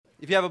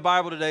If you have a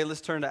Bible today, let's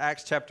turn to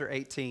Acts chapter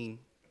 18.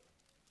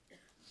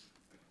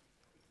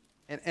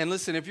 And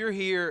listen, if you're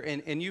here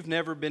and you've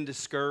never been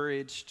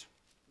discouraged,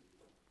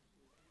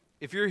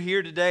 if you're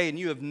here today and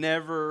you have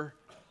never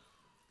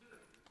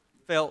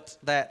felt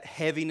that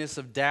heaviness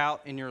of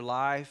doubt in your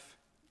life,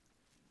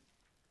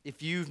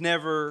 if you've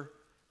never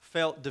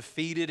felt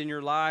defeated in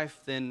your life,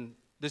 then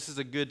this is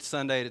a good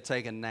Sunday to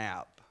take a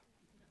nap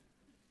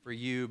for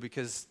you,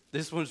 because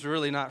this one's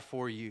really not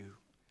for you.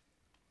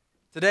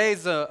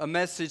 Today's a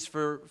message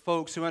for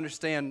folks who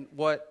understand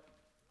what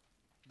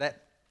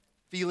that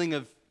feeling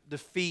of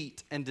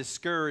defeat and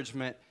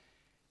discouragement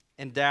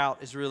and doubt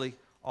is really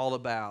all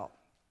about.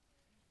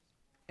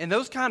 And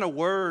those kind of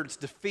words,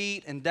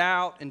 defeat and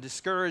doubt and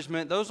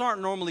discouragement, those aren't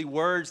normally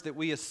words that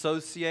we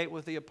associate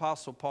with the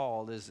Apostle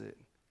Paul, is it?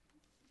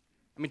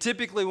 I mean,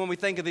 typically when we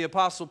think of the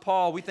Apostle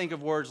Paul, we think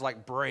of words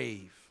like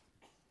brave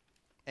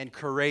and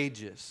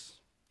courageous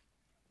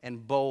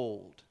and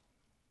bold.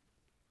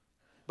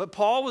 But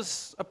Paul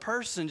was a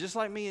person just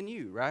like me and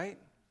you, right?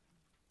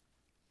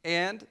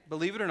 And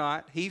believe it or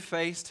not, he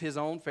faced his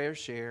own fair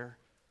share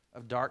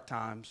of dark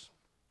times,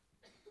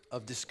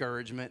 of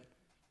discouragement,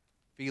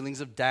 feelings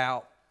of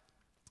doubt,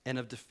 and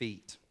of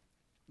defeat.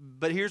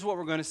 But here's what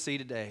we're going to see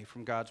today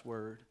from God's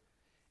Word.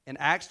 In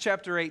Acts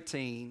chapter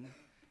 18,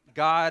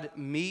 God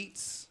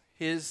meets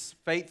his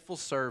faithful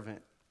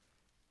servant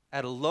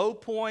at a low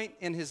point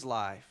in his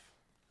life,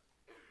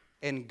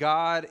 and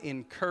God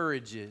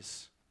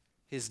encourages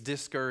his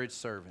discouraged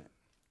servant.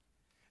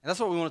 And that's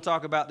what we want to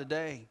talk about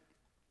today.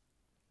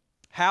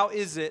 How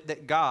is it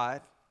that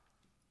God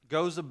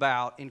goes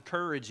about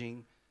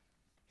encouraging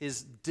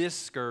his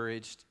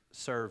discouraged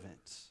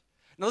servants?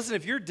 Now listen,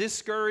 if you're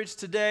discouraged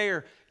today,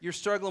 or you're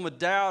struggling with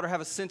doubt, or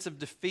have a sense of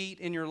defeat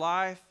in your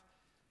life,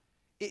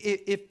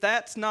 if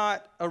that's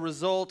not a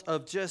result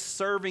of just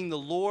serving the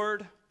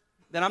Lord,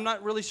 then I'm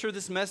not really sure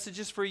this message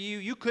is for you.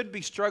 You could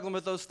be struggling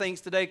with those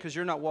things today because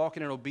you're not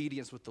walking in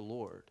obedience with the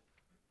Lord.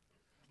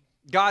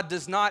 God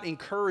does not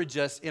encourage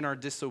us in our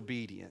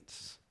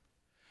disobedience.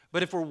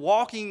 But if we're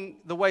walking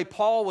the way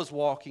Paul was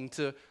walking,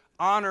 to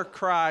honor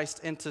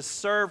Christ and to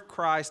serve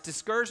Christ,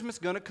 discouragement's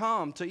going to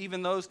come to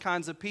even those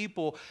kinds of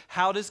people.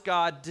 How does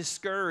God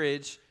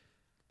discourage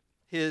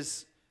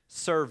his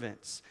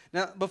servants?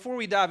 Now, before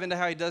we dive into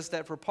how he does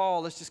that for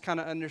Paul, let's just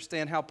kind of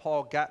understand how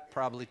Paul got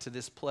probably to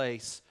this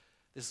place,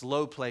 this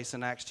low place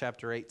in Acts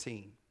chapter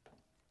 18.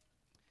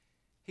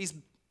 He's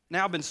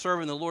now been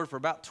serving the Lord for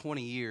about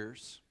 20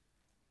 years.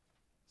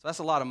 So that's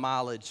a lot of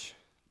mileage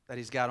that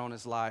he's got on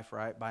his life,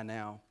 right, by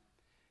now.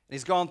 And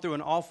he's gone through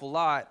an awful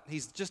lot.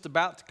 He's just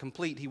about to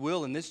complete, he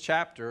will in this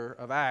chapter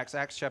of Acts,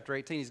 Acts chapter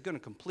 18, he's going to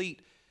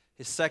complete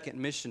his second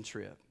mission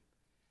trip.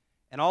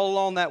 And all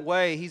along that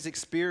way, he's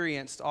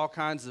experienced all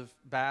kinds of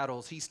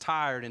battles. He's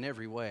tired in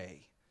every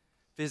way,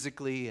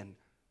 physically and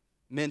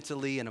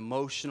mentally and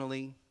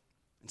emotionally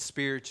and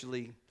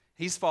spiritually.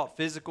 He's fought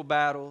physical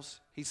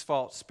battles. He's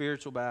fought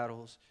spiritual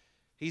battles.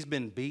 He's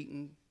been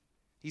beaten.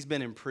 He's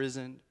been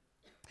imprisoned.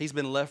 He's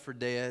been left for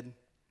dead.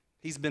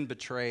 He's been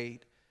betrayed.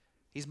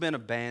 He's been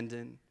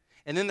abandoned.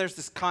 And then there's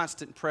this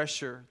constant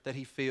pressure that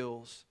he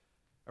feels,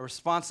 a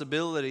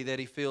responsibility that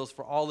he feels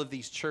for all of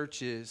these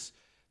churches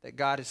that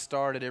God has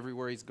started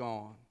everywhere he's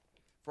gone,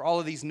 for all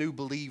of these new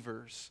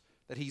believers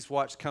that he's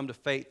watched come to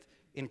faith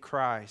in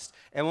Christ.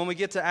 And when we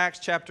get to Acts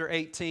chapter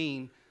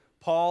 18,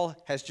 Paul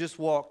has just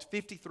walked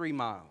 53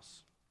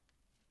 miles.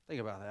 Think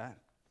about that.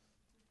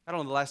 I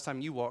don't know the last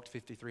time you walked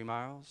 53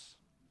 miles.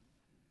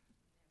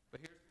 But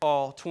here's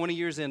Paul, 20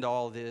 years into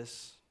all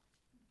this,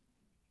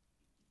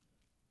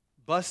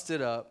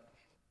 busted up,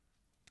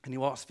 and he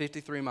walks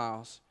 53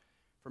 miles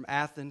from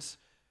Athens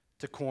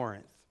to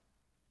Corinth.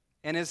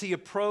 And as he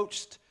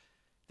approached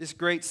this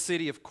great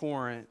city of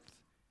Corinth,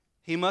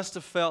 he must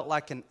have felt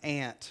like an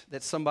ant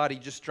that somebody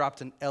just dropped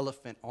an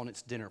elephant on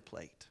its dinner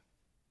plate.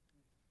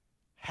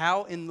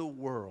 How in the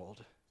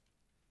world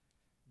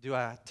do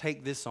I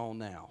take this on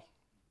now?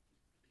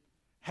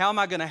 How am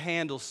I going to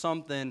handle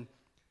something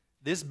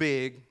this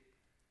big,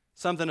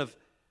 something of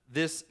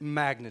this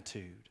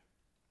magnitude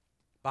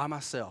by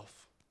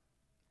myself?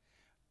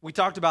 We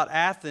talked about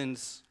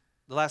Athens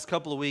the last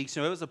couple of weeks.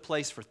 You know, it was a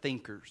place for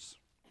thinkers.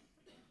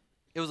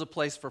 It was a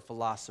place for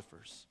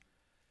philosophers.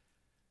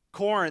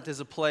 Corinth is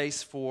a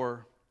place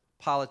for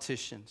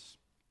politicians,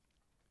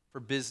 for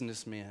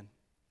businessmen.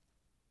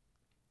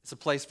 It's a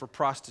place for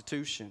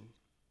prostitution.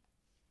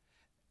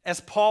 As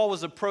Paul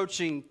was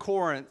approaching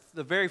Corinth,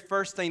 the very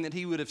first thing that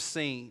he would have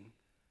seen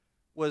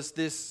was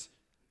this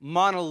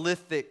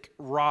monolithic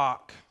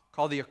rock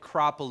called the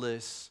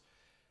Acropolis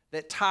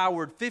that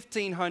towered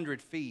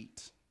 1,500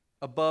 feet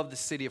above the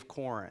city of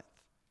Corinth.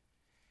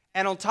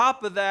 And on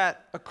top of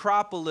that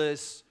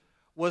Acropolis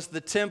was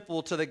the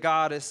temple to the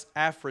goddess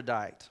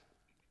Aphrodite,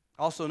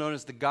 also known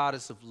as the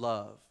goddess of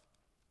love.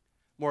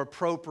 More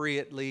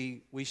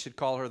appropriately, we should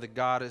call her the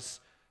goddess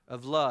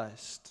of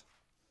lust.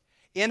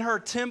 In her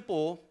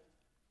temple,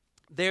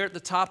 there at the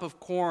top of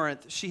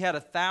Corinth, she had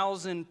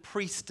 1,000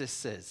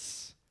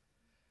 priestesses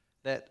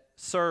that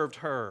served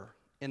her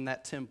in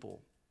that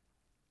temple.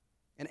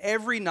 And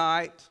every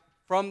night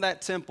from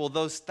that temple,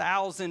 those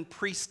 1,000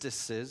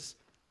 priestesses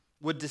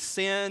would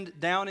descend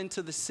down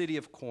into the city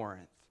of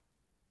Corinth.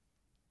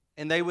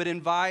 And they would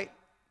invite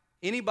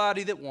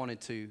anybody that wanted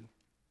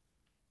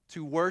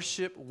to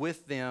worship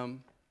with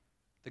them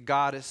the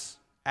goddess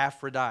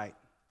Aphrodite.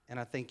 And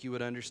I think you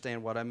would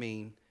understand what I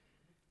mean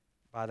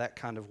by that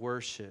kind of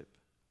worship.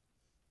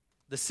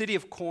 The city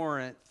of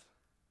Corinth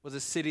was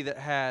a city that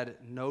had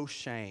no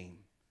shame.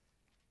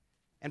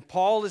 And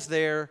Paul is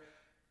there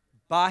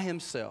by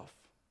himself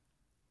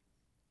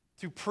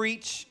to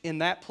preach in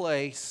that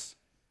place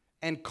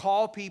and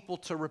call people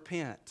to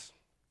repent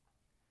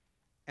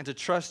and to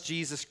trust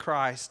Jesus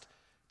Christ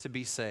to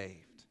be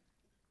saved.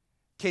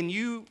 Can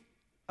you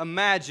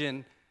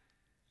imagine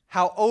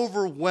how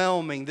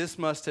overwhelming this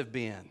must have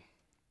been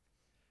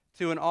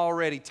to an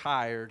already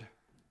tired,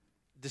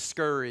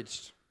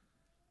 discouraged,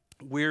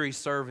 weary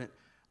servant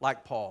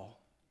like Paul?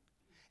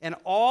 And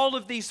all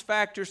of these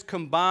factors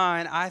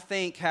combined, I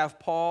think, have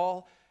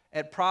Paul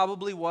at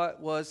probably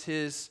what was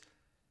his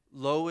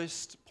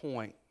lowest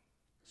point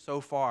so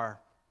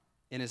far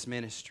in his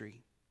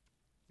ministry.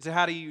 So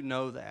how do you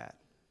know that?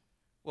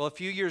 Well, a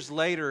few years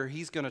later,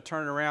 he's going to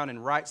turn around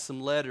and write some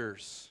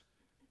letters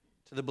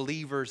to the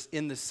believers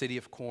in the city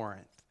of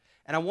Corinth.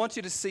 And I want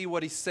you to see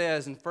what he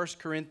says in 1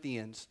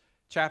 Corinthians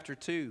chapter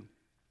 2,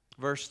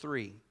 verse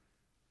 3.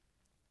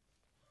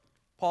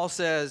 Paul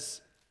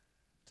says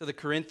to the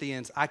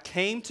Corinthians, I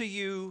came to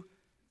you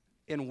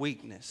in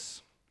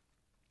weakness,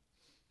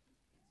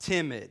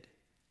 timid,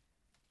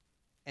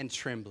 and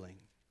trembling.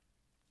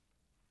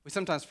 We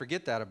sometimes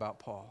forget that about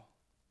Paul.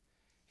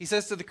 He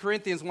says to the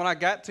Corinthians, when I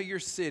got to your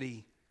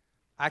city,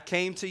 I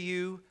came to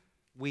you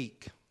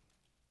weak.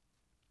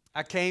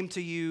 I came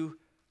to you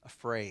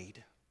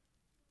afraid.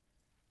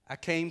 I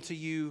came to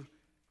you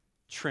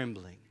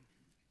trembling.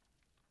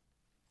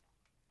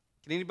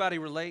 Can anybody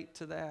relate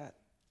to that?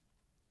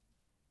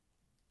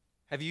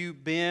 Have you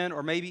been,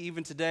 or maybe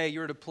even today,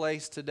 you're at a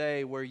place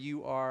today where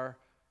you are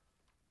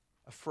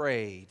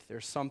afraid?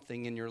 There's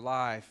something in your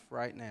life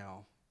right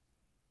now,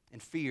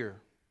 and fear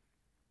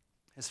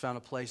has found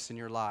a place in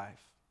your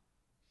life.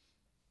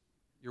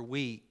 You're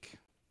weak,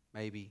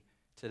 maybe,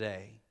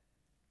 today.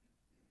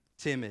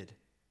 Timid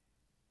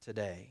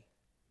today.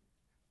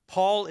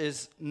 Paul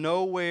is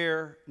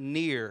nowhere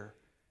near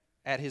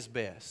at his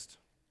best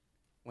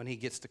when he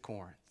gets to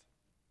Corinth.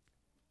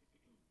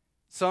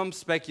 Some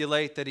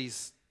speculate that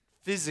he's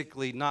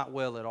physically not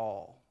well at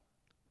all.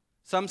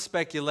 Some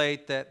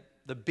speculate that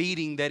the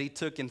beating that he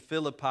took in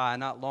Philippi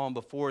not long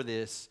before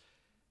this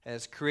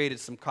has created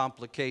some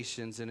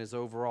complications in his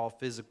overall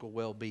physical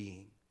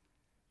well-being.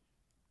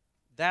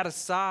 That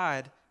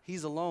aside,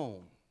 he's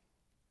alone.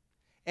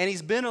 And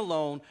he's been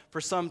alone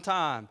for some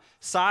time.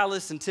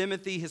 Silas and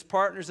Timothy, his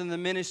partners in the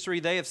ministry,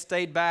 they have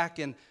stayed back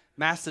in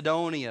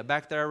Macedonia,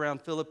 back there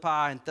around Philippi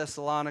and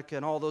Thessalonica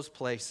and all those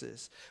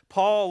places.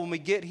 Paul, when we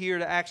get here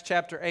to Acts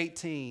chapter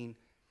 18,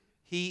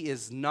 he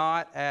is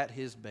not at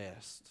his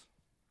best.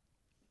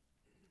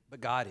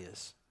 But God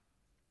is.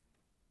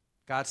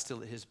 God's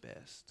still at his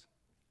best.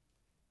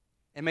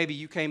 And maybe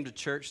you came to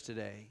church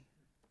today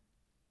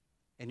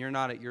and you're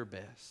not at your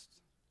best.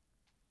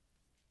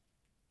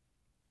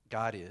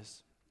 God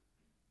is.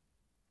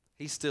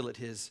 He's still at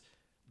his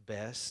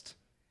best.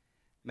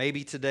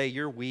 Maybe today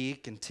you're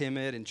weak and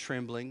timid and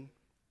trembling,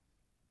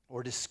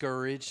 or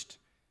discouraged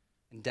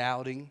and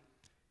doubting,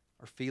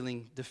 or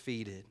feeling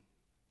defeated.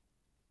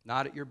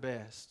 Not at your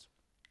best,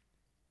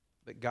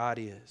 but God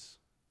is.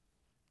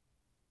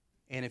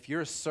 And if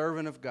you're a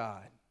servant of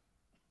God,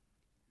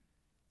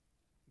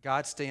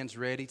 God stands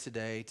ready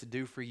today to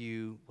do for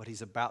you what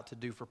he's about to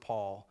do for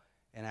Paul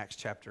in Acts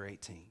chapter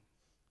 18.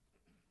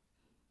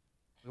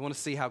 We want to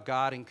see how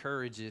God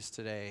encourages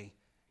today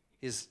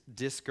his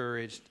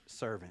discouraged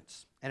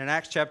servants. And in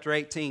Acts chapter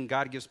 18,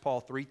 God gives Paul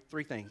three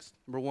things.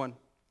 Number one,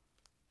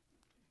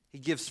 he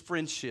gives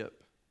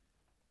friendship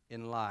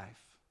in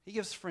life. He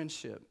gives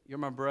friendship. You're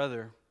my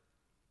brother.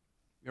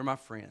 You're my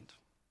friend.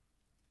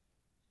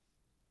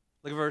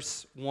 Look at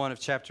verse 1 of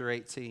chapter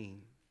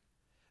 18.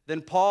 Then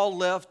Paul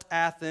left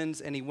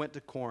Athens and he went to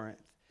Corinth.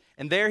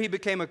 And there he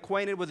became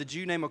acquainted with a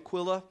Jew named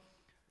Aquila,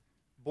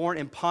 born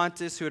in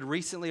Pontus, who had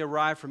recently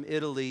arrived from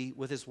Italy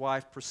with his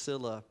wife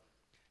Priscilla.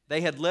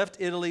 They had left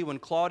Italy when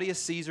Claudius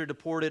Caesar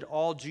deported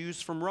all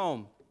Jews from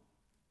Rome.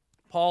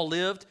 Paul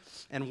lived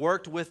and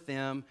worked with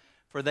them,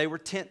 for they were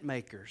tent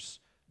makers,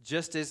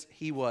 just as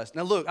he was.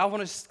 Now look, I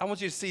want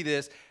you to see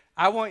this.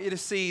 I want you to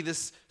see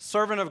this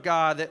servant of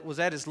God that was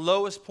at his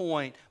lowest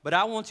point, but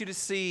I want you to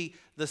see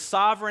the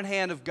sovereign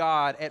hand of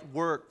God at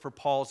work for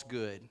Paul's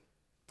good.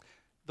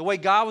 The way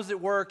God was at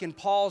work in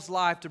Paul's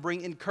life to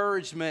bring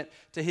encouragement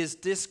to his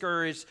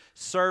discouraged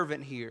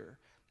servant here.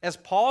 As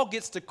Paul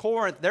gets to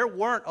Corinth, there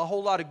weren't a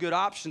whole lot of good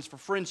options for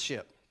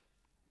friendship.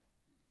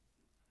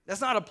 That's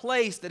not a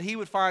place that he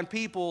would find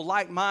people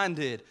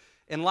like-minded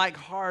and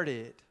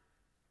like-hearted.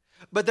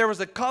 But there was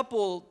a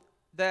couple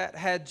that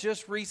had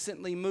just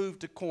recently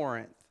moved to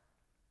Corinth.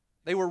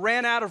 They were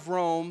ran out of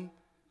Rome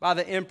by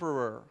the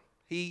emperor.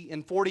 He,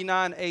 in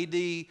 49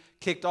 AD,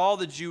 kicked all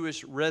the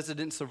Jewish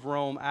residents of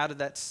Rome out of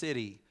that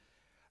city.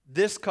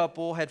 This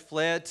couple had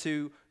fled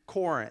to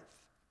Corinth.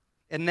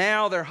 And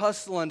now they're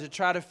hustling to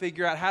try to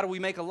figure out, how do we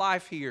make a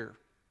life here?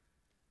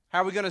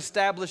 How are we going to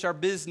establish our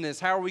business?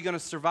 How are we going to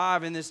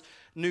survive in this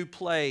new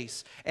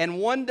place? And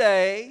one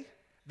day,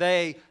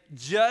 they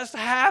just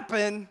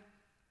happen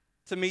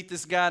to meet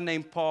this guy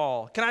named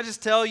Paul. Can I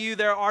just tell you,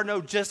 there are no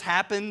just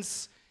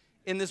happens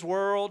in this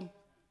world.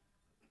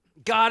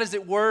 God is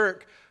at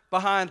work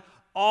behind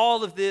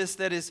all of this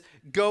that is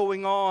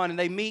going on. And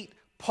they meet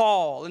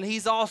Paul, and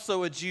he's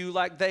also a Jew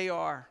like they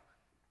are.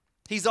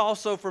 He's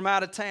also from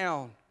out of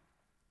town.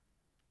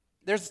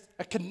 There's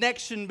a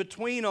connection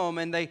between them,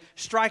 and they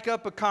strike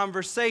up a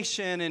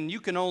conversation, and you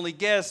can only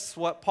guess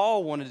what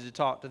Paul wanted to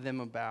talk to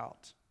them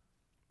about.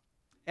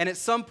 And at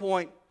some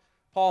point,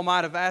 Paul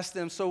might have asked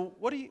them, so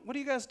what do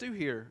you guys do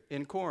here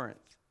in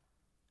Corinth?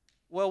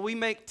 Well, we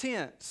make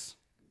tents.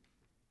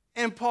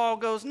 And Paul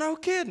goes, no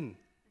kidding.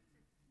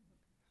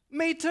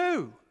 Me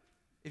too.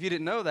 If you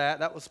didn't know that,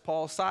 that was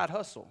Paul's side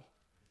hustle.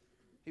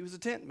 He was a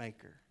tent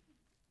maker.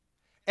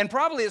 And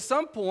probably at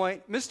some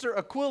point, Mr.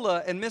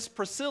 Aquila and Miss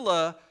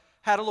Priscilla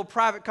had a little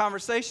private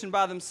conversation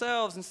by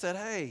themselves and said,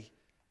 hey,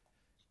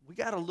 we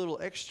got a little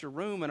extra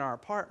room in our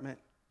apartment,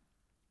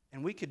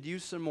 and we could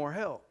use some more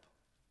help.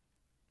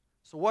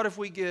 So what if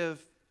we give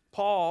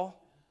Paul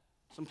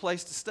some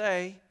place to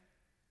stay,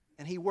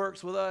 and he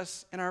works with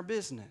us in our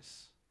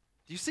business?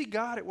 Do you see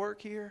God at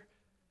work here?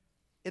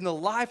 In the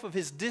life of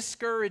his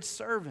discouraged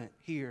servant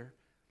here,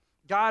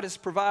 God is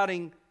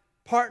providing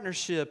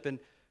partnership and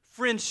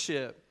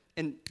friendship.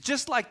 And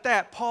just like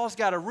that, Paul's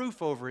got a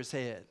roof over his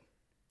head.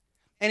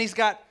 And he's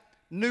got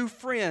new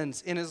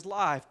friends in his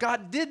life.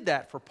 God did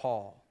that for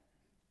Paul.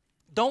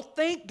 Don't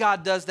think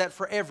God does that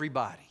for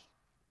everybody.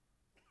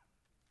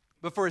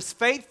 But for his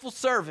faithful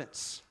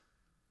servants,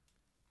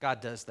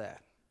 God does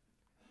that.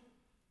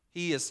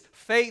 He is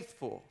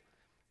faithful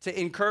to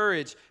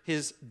encourage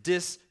his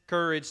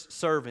discouraged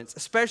servants,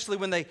 especially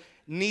when they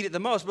need it the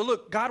most. But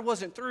look, God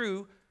wasn't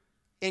through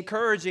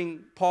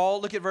encouraging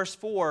Paul. Look at verse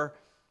 4.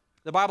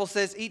 The Bible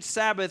says, each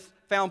Sabbath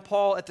found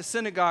Paul at the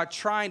synagogue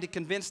trying to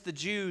convince the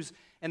Jews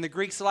and the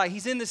Greeks alike.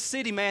 He's in the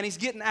city, man. He's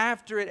getting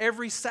after it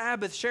every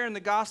Sabbath, sharing the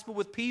gospel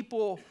with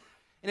people.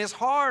 And it's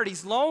hard.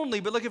 He's lonely.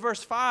 But look at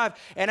verse 5.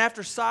 And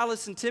after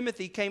Silas and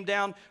Timothy came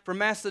down from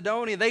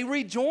Macedonia, they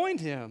rejoined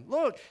him.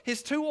 Look,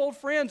 his two old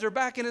friends are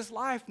back in his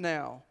life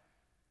now.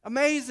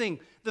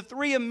 Amazing. The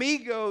three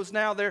amigos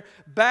now, they're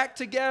back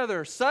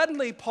together.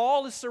 Suddenly,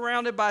 Paul is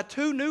surrounded by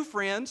two new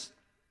friends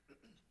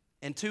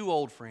and two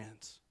old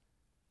friends.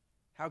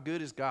 How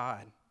good is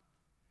God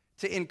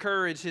to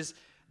encourage his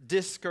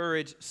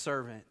discouraged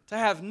servant, to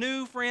have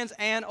new friends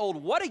and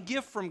old. What a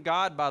gift from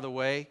God, by the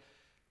way,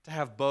 to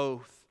have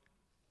both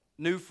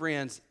new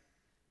friends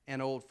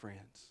and old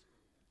friends.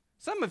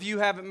 Some of you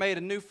haven't made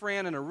a new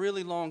friend in a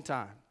really long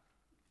time.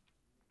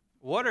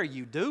 What are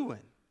you doing?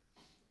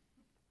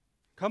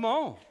 Come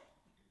on.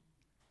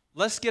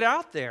 Let's get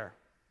out there.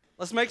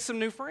 Let's make some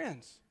new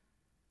friends.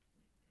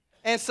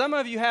 And some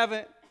of you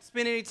haven't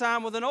spent any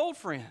time with an old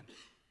friend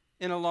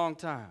in a long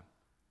time.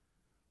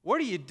 What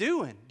are you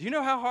doing? Do you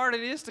know how hard it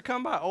is to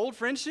come by old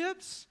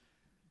friendships?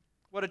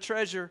 What a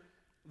treasure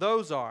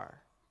those are.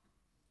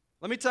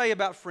 Let me tell you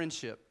about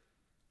friendship.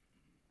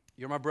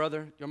 You're my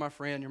brother, you're my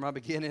friend, you're my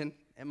beginning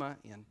and my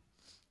end.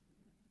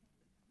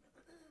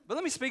 But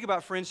let me speak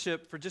about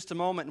friendship for just a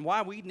moment and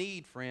why we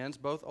need friends,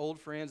 both old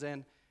friends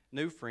and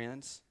new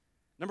friends.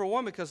 Number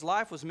one, because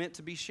life was meant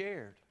to be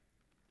shared.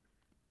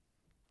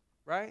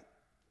 Right?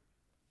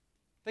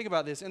 Think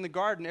about this. In the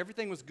garden,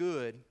 everything was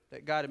good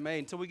that God had made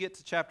until we get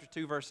to chapter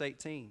 2, verse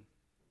 18.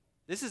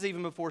 This is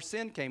even before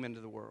sin came into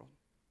the world.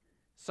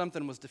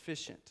 Something was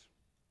deficient.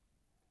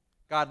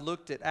 God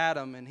looked at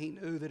Adam and he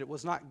knew that it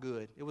was not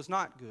good. It was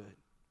not good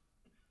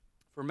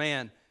for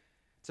man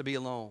to be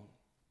alone.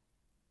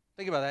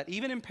 Think about that.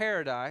 Even in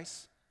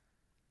paradise,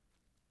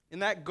 in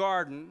that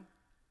garden,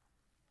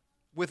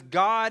 with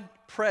God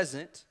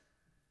present,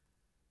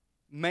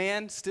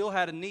 man still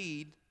had a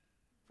need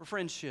for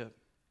friendship.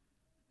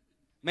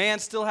 Man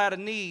still had a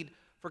need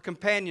for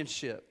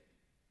companionship.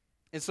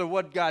 And so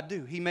what did God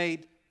do? He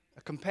made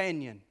a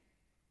companion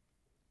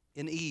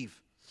in Eve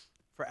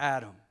for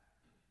Adam.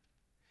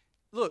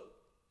 Look,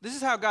 this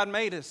is how God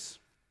made us.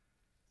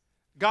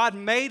 God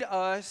made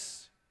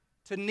us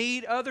to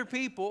need other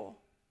people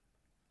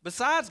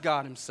besides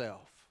God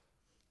himself.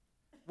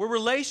 We're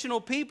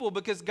relational people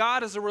because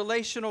God is a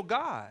relational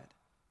God.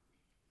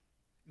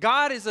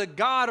 God is a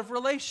God of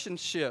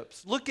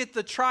relationships. Look at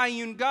the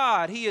triune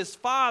God. He is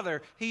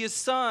Father. He is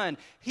Son.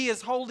 He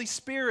is Holy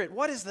Spirit.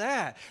 What is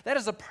that? That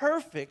is a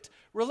perfect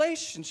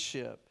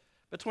relationship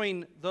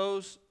between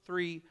those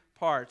three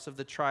parts of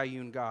the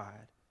triune God.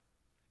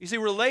 You see,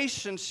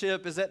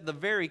 relationship is at the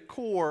very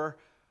core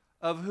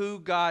of who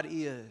God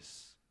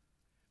is.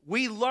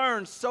 We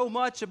learn so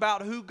much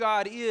about who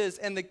God is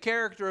and the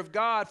character of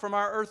God from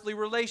our earthly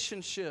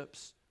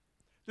relationships.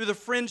 through the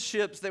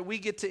friendships that we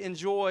get to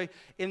enjoy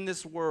in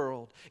this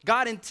world.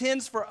 God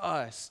intends for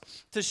us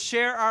to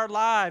share our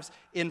lives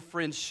in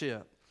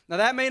friendship. Now,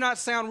 that may not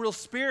sound real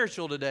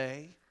spiritual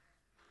today,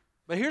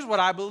 but here's what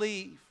I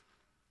believe.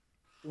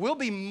 We'll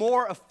be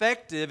more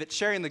effective at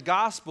sharing the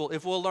gospel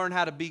if we'll learn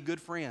how to be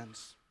good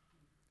friends.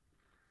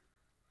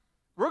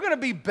 We're going to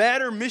be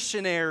better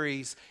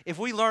missionaries if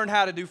we learn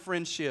how to do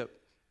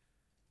friendship.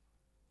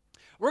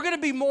 We're going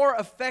to be more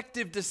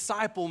effective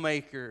disciple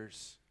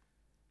makers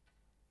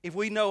if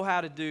we know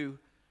how to do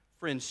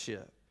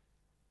friendship.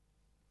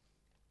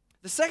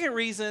 The second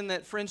reason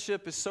that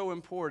friendship is so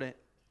important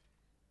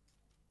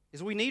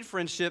is we need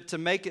friendship to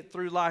make it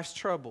through life's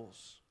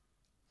troubles.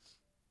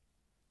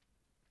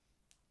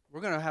 We're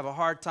going to have a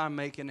hard time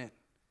making it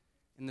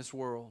in this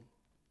world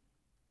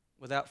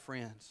without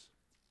friends,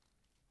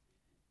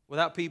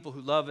 without people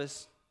who love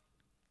us,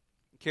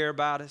 care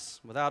about us,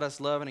 without us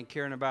loving and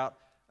caring about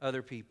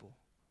other people.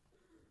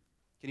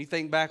 Can you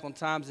think back on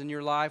times in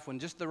your life when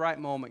just the right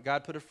moment,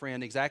 God put a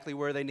friend exactly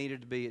where they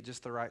needed to be at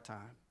just the right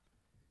time?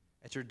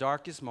 At your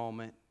darkest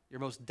moment, your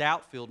most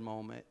doubt-filled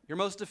moment, your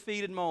most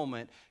defeated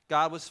moment,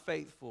 God was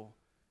faithful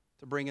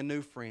to bring a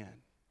new friend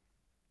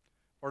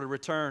or to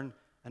return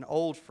an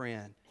old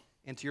friend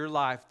into your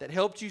life that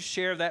helped you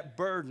share that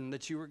burden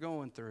that you were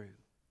going through.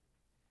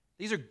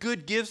 These are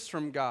good gifts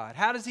from God.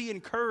 How does He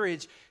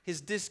encourage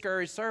His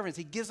discouraged servants?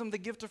 He gives them the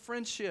gift of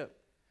friendship.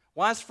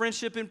 Why is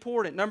friendship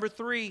important? Number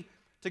 3,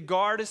 to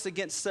guard us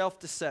against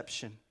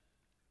self-deception.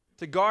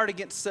 To guard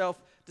against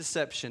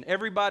self-deception.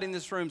 Everybody in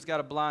this room's got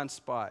a blind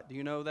spot. Do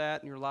you know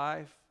that in your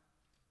life?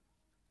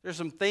 There's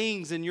some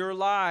things in your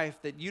life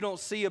that you don't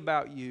see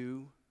about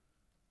you,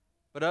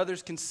 but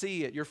others can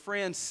see it. Your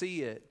friends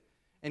see it.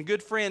 And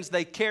good friends,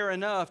 they care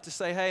enough to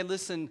say, hey,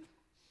 listen,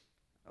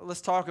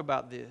 let's talk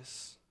about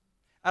this.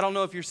 I don't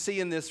know if you're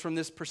seeing this from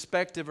this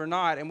perspective or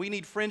not, and we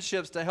need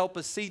friendships to help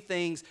us see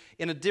things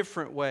in a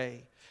different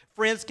way.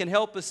 Friends can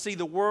help us see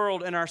the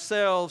world and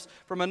ourselves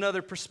from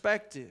another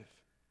perspective.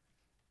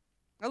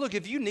 Now look,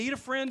 if you need a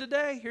friend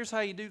today, here's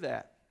how you do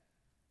that.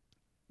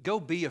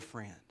 Go be a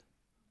friend.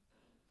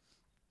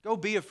 Go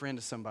be a friend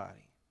to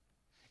somebody.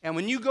 And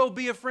when you go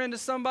be a friend to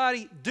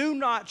somebody, do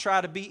not try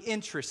to be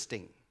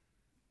interesting.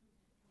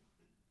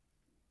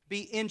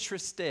 Be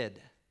interested.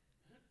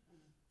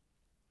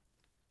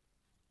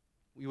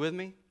 You with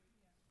me?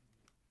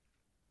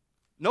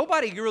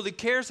 Nobody really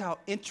cares how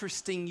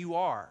interesting you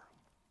are.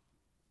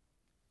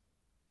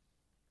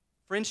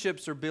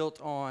 Friendships are built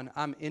on,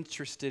 I'm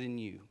interested in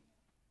you,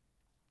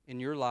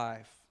 in your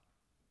life,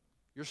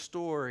 your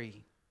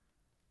story,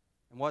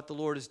 and what the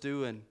Lord is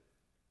doing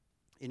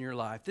in your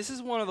life. This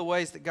is one of the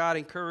ways that God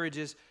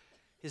encourages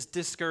His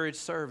discouraged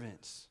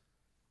servants.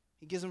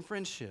 He gives them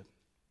friendship.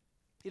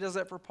 He does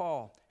that for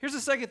Paul. Here's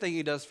the second thing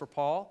He does for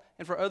Paul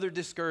and for other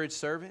discouraged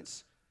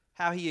servants,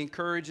 how He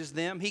encourages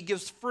them. He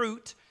gives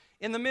fruit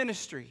in the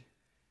ministry.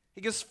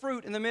 He gives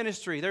fruit in the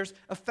ministry. There's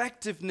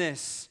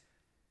effectiveness.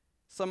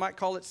 Some might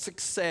call it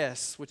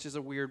success, which is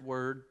a weird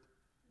word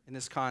in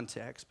this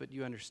context, but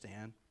you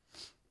understand.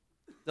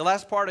 The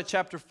last part of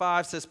chapter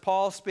 5 says,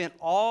 Paul spent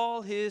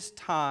all his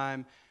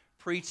time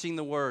preaching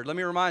the word. Let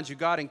me remind you,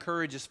 God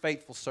encourages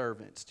faithful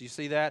servants. Do you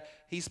see that?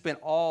 He spent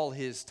all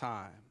his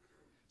time.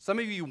 Some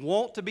of you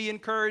want to be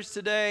encouraged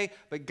today,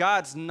 but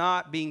God's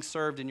not being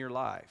served in your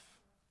life.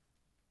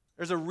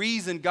 There's a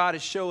reason God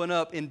is showing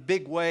up in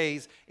big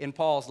ways in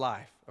Paul's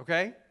life,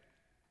 okay?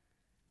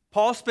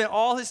 Paul spent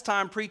all his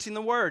time preaching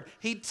the word.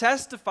 He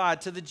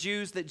testified to the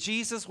Jews that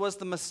Jesus was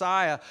the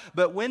Messiah,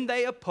 but when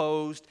they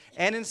opposed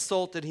and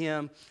insulted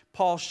him,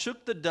 Paul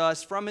shook the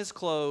dust from his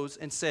clothes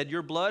and said,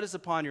 your blood is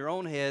upon your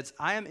own heads.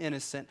 I am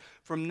innocent.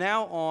 From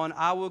now on,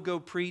 I will go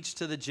preach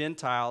to the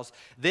Gentiles.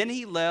 Then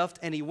he left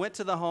and he went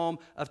to the home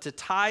of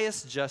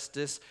Titius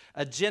Justus,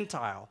 a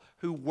Gentile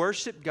who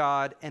worshiped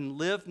God and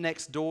lived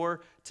next door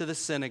to the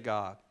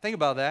synagogue. Think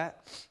about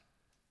that.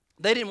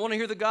 They didn't want to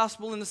hear the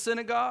gospel in the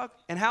synagogue.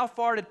 And how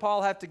far did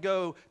Paul have to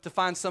go to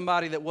find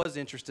somebody that was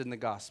interested in the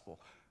gospel?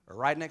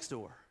 Right next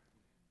door.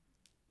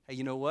 Hey,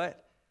 you know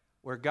what?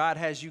 Where God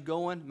has you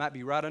going might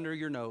be right under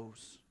your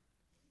nose.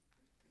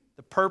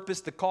 The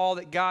purpose, the call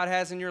that God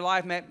has in your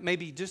life may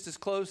be just as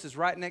close as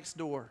right next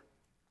door,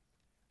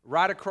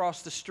 right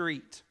across the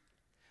street.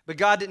 But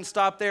God didn't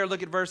stop there.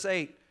 Look at verse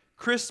 8.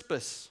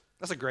 Crispus.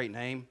 That's a great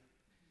name.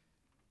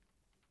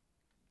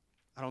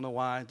 I don't know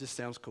why. It just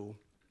sounds cool.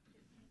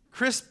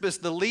 Crispus,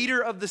 the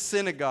leader of the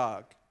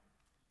synagogue.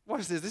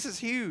 What is this? This is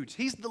huge.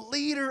 He's the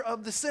leader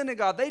of the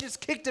synagogue. They just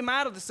kicked him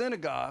out of the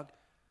synagogue.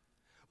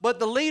 But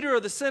the leader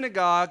of the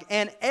synagogue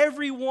and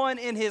everyone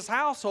in his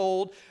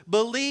household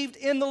believed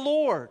in the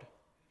Lord.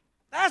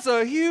 That's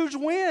a huge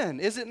win,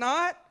 is it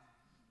not?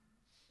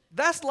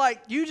 That's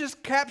like you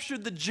just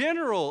captured the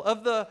general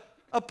of the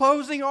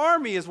opposing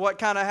army is what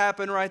kind of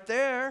happened right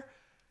there.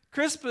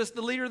 Crispus,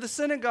 the leader of the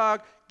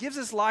synagogue, gives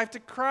his life to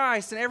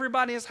Christ, and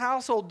everybody in his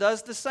household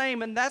does the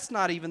same, and that's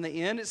not even the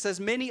end. It says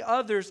many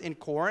others in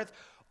Corinth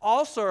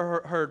also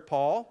heard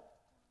Paul,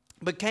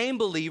 became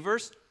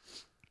believers,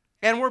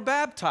 and were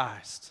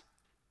baptized.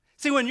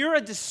 See, when you're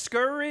a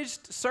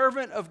discouraged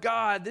servant of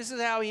God, this is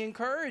how He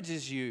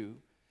encourages you.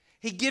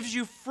 He gives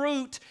you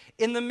fruit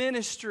in the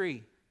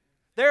ministry.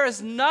 There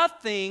is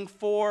nothing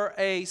for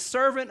a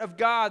servant of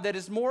God that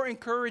is more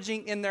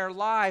encouraging in their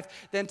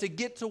life than to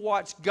get to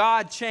watch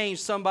God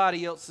change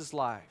somebody else's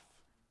life.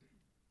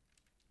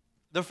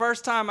 The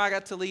first time I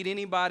got to lead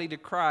anybody to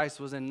Christ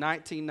was in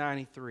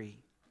 1993,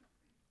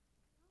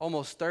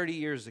 almost 30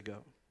 years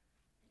ago.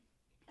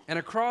 And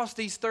across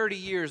these 30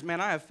 years,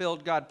 man, I have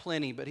failed God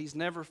plenty, but He's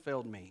never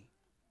failed me.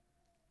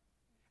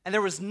 And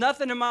there was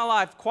nothing in my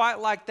life quite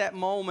like that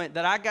moment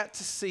that I got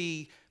to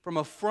see from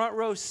a front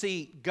row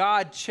seat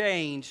God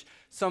change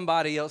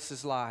somebody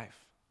else's life.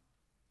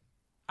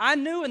 I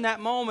knew in that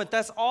moment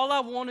that's all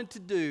I wanted to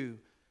do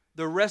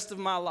the rest of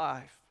my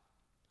life.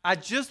 I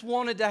just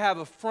wanted to have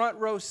a front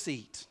row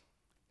seat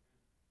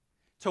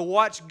to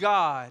watch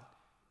God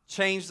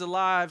change the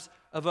lives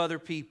of other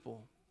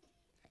people.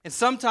 And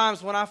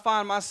sometimes when I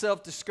find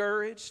myself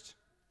discouraged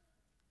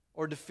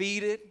or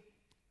defeated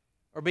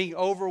or being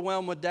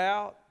overwhelmed with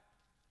doubt,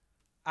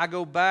 I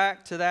go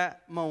back to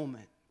that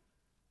moment.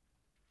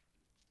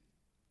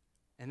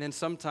 And then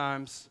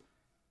sometimes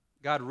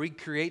God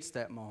recreates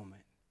that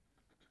moment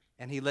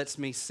and He lets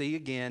me see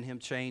again Him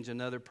change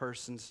another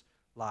person's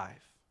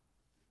life.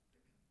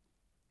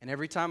 And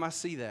every time I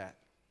see that,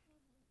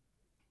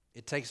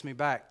 it takes me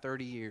back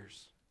 30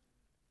 years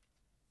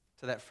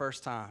to that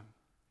first time.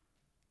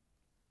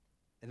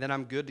 And then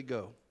I'm good to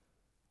go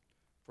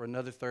for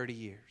another 30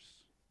 years.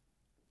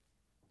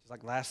 Just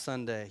like last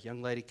Sunday, a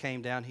young lady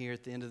came down here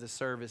at the end of the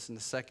service in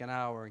the second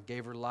hour and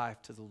gave her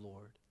life to the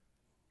Lord.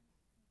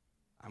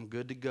 I'm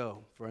good to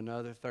go for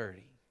another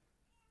 30.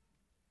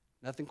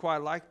 Nothing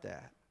quite like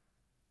that.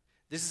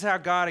 This is how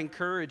God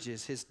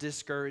encourages His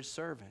discouraged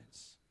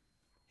servants.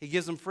 He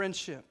gives them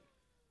friendship.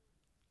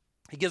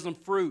 He gives them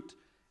fruit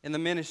in the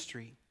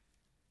ministry.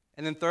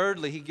 And then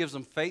thirdly, He gives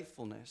them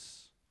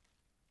faithfulness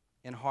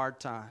in hard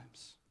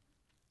times.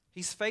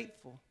 He's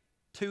faithful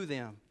to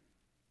them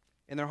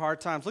in their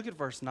hard times. Look at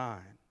verse 9.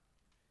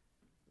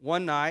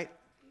 One night,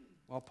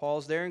 while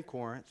Paul's there in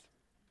Corinth,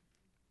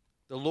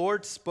 the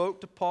Lord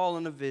spoke to Paul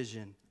in a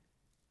vision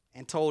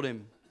and told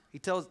him, He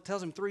tells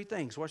him three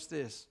things. Watch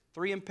this.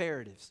 Three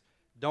imperatives.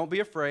 Don't be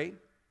afraid.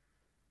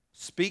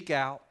 Speak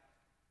out.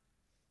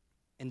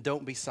 And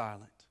don't be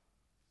silent.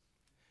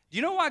 Do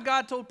you know why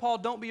God told Paul,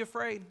 don't be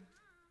afraid?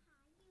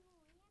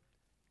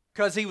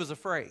 Because he was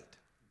afraid.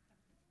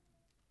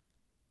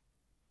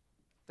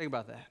 Think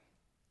about that.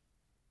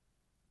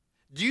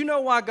 Do you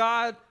know why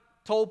God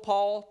told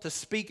Paul to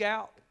speak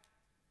out?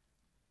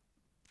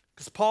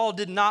 Because Paul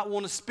did not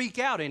want to speak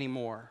out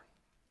anymore.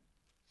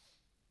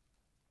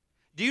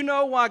 Do you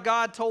know why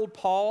God told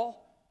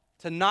Paul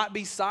to not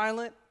be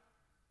silent?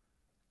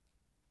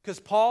 Because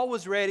Paul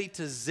was ready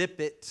to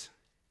zip it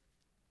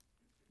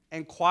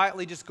and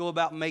quietly just go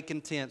about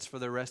making tents for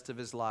the rest of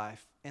his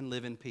life and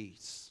live in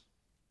peace.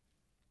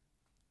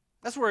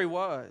 That's where he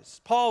was.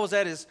 Paul was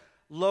at his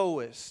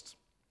lowest.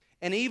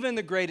 And even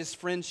the greatest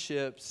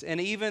friendships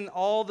and even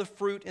all the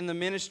fruit in the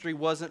ministry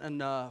wasn't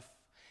enough.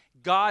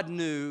 God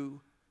knew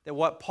that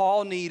what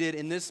Paul needed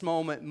in this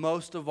moment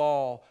most of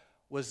all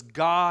was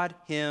God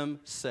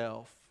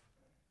Himself.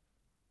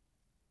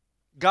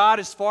 God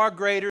is far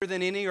greater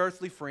than any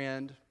earthly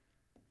friend.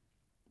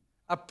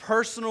 A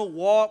personal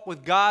walk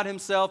with God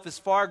Himself is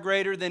far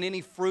greater than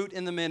any fruit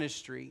in the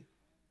ministry.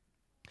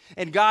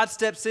 And God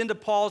steps into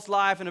Paul's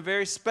life in a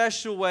very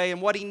special way,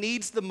 and what he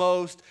needs the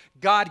most,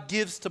 God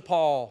gives to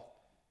Paul.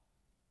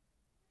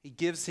 He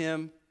gives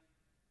him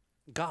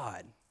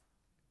God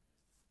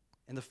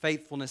and the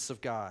faithfulness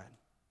of God.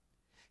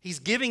 He's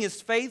giving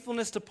His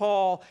faithfulness to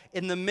Paul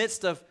in the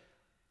midst of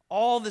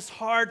all this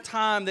hard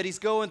time that he's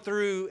going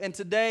through, and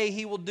today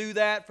He will do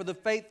that for the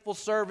faithful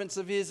servants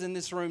of His in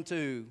this room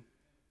too.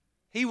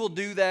 He will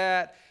do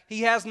that.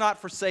 He has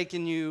not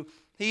forsaken you.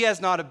 He has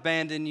not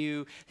abandoned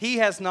you. He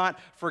has not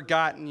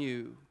forgotten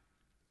you.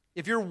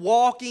 If you're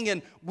walking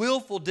in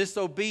willful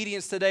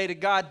disobedience today to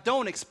God,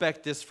 don't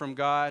expect this from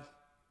God.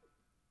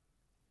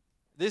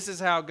 This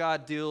is how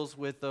God deals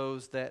with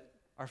those that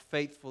are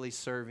faithfully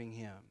serving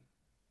Him.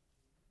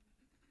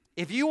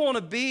 If you want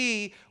to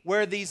be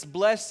where these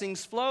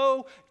blessings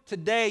flow,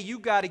 today you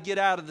got to get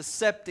out of the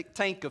septic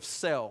tank of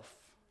self.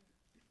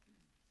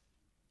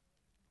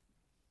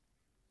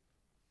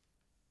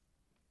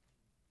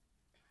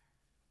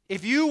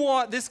 If you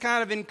want this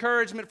kind of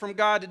encouragement from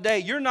God today,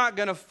 you're not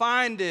going to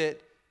find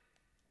it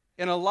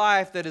in a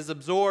life that is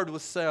absorbed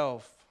with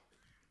self.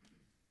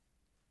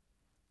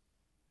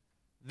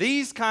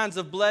 These kinds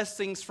of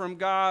blessings from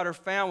God are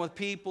found with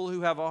people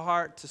who have a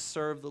heart to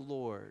serve the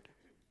Lord.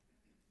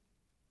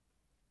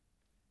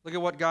 Look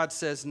at what God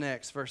says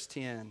next, verse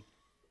 10.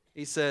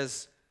 He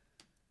says,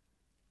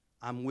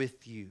 I'm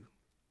with you. Do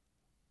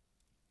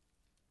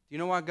you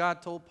know why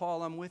God told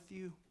Paul, I'm with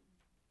you?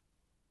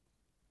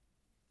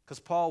 Because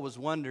Paul was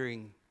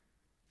wondering,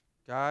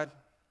 God,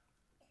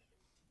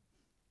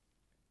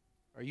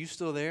 are you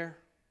still there?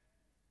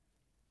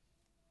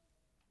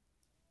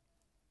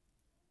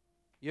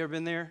 You ever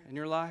been there in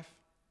your life?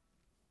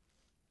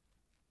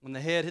 When the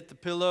head hit the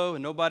pillow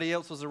and nobody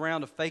else was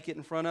around to fake it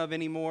in front of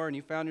anymore, and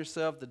you found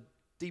yourself the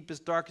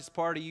deepest, darkest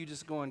part of you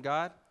just going,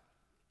 God,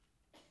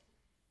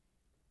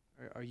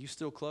 are you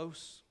still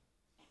close?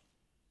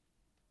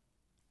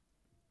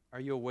 Are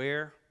you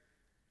aware of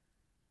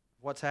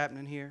what's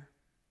happening here?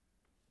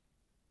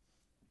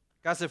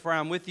 God said, for I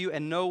am with you,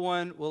 and no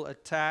one will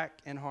attack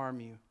and harm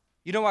you.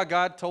 You know why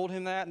God told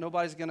him that?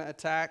 Nobody's going to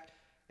attack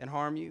and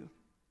harm you?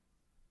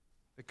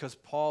 Because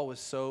Paul was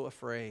so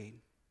afraid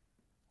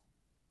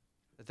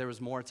that there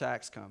was more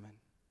attacks coming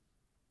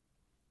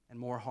and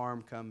more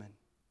harm coming.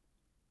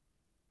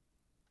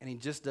 And he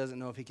just doesn't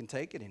know if he can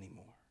take it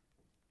anymore.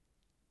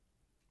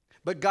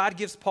 But God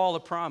gives Paul a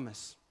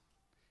promise.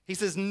 He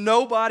says,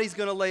 nobody's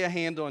going to lay a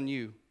hand on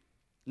you.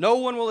 No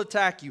one will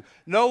attack you.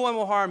 No one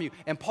will harm you.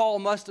 And Paul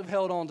must have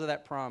held on to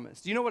that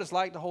promise. Do you know what it's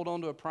like to hold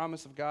on to a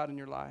promise of God in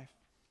your life?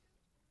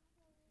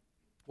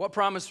 What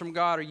promise from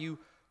God are you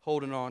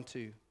holding on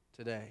to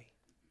today?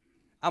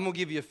 I'm going to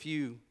give you a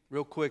few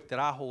real quick that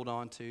I hold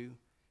on to.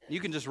 You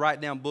can just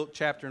write down book,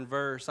 chapter, and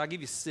verse. I'll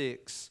give you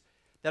 6.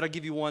 That'll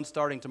give you one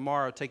starting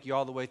tomorrow, take you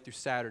all the way through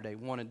Saturday,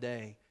 one a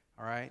day,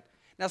 all right?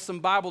 Now, some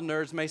Bible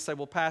nerds may say,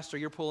 well, Pastor,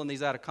 you're pulling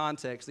these out of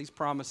context. These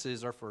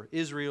promises are for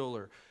Israel,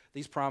 or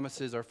these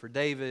promises are for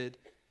David.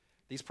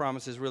 These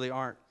promises really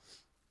aren't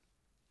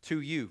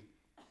to you.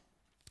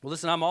 Well,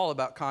 listen, I'm all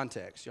about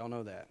context. Y'all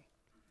know that.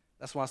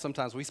 That's why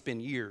sometimes we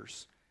spend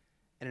years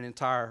in an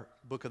entire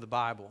book of the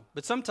Bible.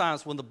 But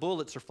sometimes when the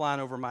bullets are flying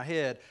over my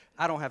head,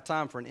 I don't have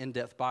time for an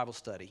in-depth Bible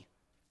study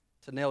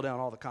to nail down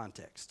all the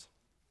context.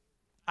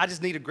 I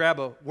just need to grab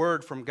a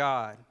word from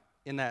God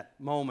in that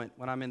moment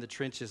when I'm in the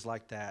trenches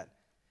like that.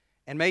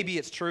 And maybe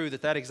it's true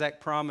that that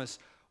exact promise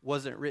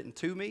wasn't written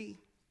to me,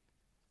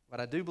 but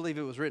I do believe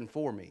it was written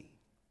for me.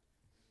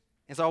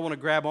 And so I want to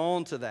grab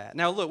on to that.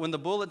 Now, look, when the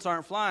bullets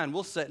aren't flying,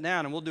 we'll sit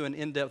down and we'll do an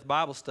in-depth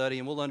Bible study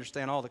and we'll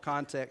understand all the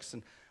context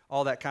and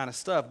all that kind of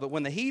stuff. But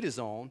when the heat is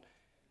on,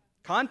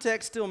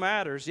 context still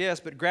matters, yes,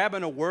 but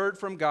grabbing a word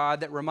from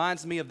God that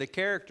reminds me of the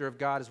character of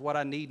God is what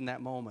I need in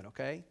that moment,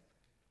 okay?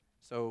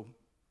 So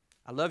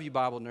I love you,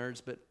 Bible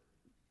nerds, but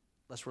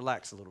let's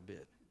relax a little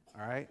bit,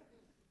 all right?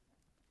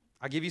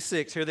 I'll give you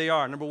 6. Here they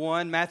are. Number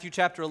 1, Matthew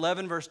chapter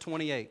 11, verse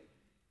 28.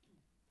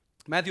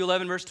 Matthew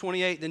 11, verse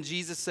 28, then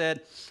Jesus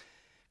said,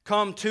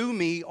 come to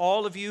me,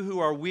 all of you who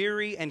are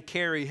weary and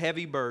carry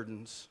heavy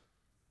burdens.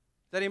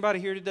 Is that anybody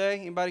here today?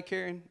 Anybody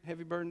carrying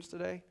heavy burdens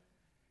today?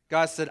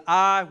 God said,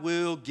 I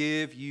will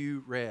give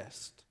you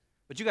rest.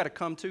 But you got to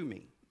come to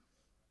me.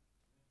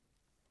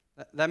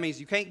 That means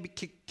you can't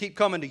keep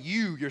coming to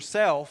you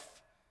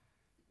yourself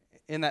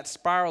in that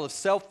spiral of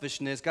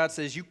selfishness. God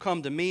says, you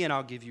come to me and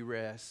I'll give you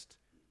rest.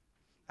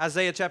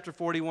 Isaiah chapter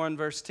 41,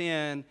 verse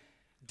 10,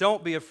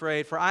 don't be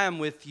afraid, for I am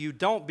with you.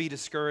 Don't be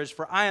discouraged,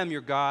 for I am your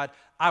God.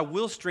 I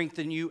will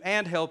strengthen you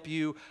and help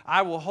you.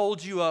 I will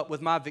hold you up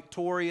with my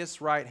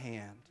victorious right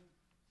hand.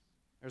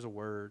 There's a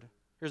word.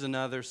 Here's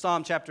another.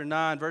 Psalm chapter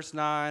 9, verse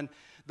 9.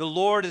 The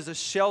Lord is a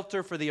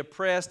shelter for the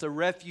oppressed, a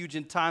refuge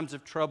in times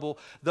of trouble.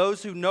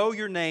 Those who know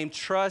your name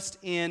trust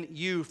in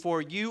you.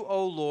 For you,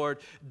 O Lord,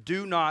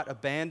 do not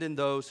abandon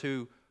those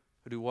who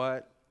do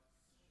what?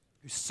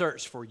 Who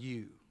search for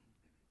you.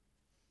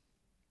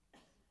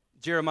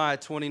 Jeremiah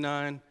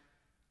 29,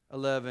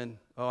 11.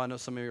 Oh, I know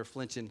some of you are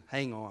flinching.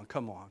 Hang on,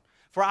 come on.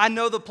 For I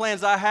know the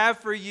plans I have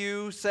for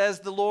you,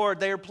 says the Lord.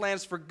 They are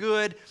plans for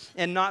good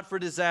and not for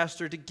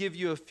disaster, to give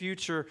you a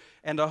future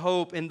and a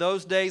hope. In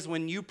those days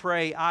when you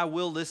pray, I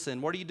will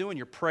listen. What are you doing?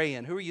 You're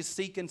praying. Who are you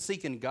seeking?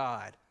 Seeking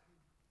God.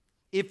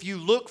 If you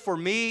look for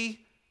me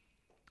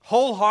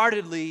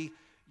wholeheartedly,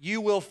 you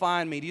will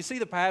find me. Do you see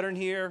the pattern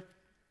here?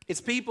 It's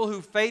people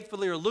who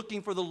faithfully are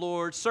looking for the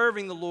Lord,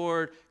 serving the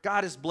Lord.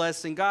 God is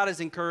blessing. God is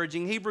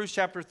encouraging. Hebrews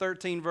chapter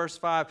 13, verse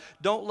 5.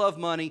 Don't love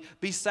money.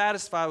 Be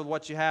satisfied with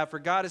what you have. For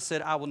God has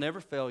said, I will never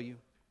fail you.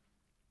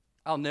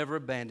 I'll never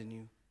abandon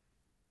you.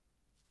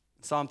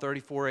 Psalm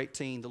 34,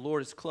 18. The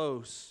Lord is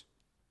close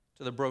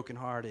to the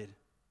brokenhearted.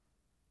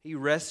 He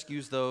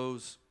rescues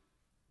those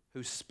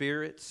whose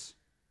spirits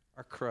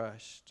are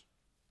crushed.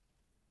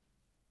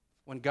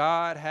 When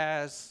God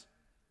has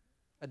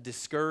a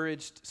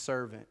discouraged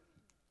servant,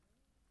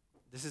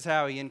 this is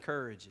how he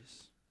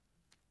encourages.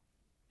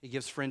 He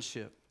gives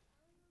friendship.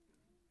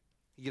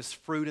 He gives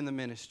fruit in the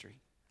ministry.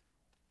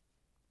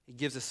 He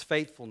gives us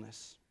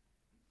faithfulness.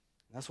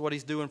 That's what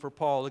he's doing for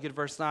Paul. Look at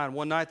verse 9.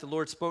 One night the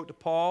Lord spoke to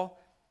Paul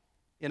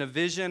in a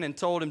vision and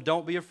told him,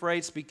 don't be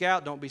afraid, speak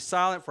out, don't be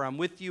silent, for I'm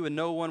with you and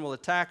no one will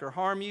attack or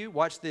harm you.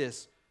 Watch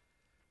this.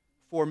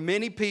 For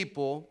many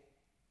people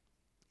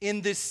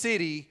in this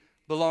city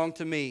belong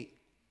to me.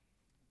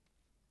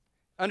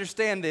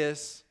 Understand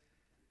this.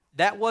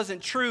 That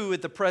wasn't true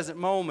at the present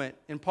moment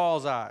in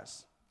Paul's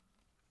eyes.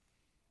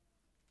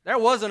 There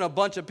wasn't a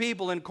bunch of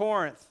people in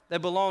Corinth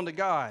that belonged to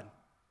God.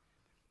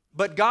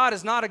 But God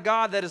is not a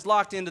God that is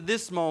locked into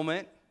this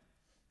moment.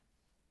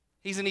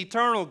 He's an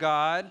eternal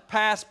God.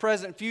 Past,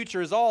 present,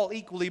 future is all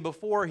equally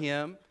before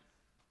him.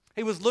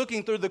 He was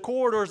looking through the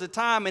corridors of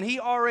time, and he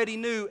already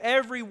knew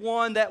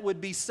everyone that would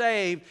be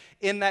saved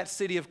in that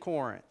city of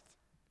Corinth.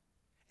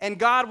 And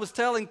God was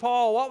telling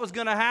Paul what was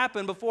going to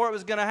happen before it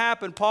was going to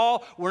happen.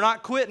 Paul, we're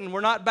not quitting.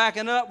 We're not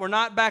backing up. We're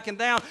not backing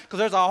down, because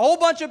there's a whole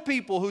bunch of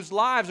people whose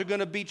lives are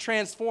going to be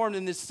transformed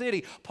in this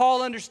city.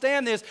 Paul,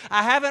 understand this.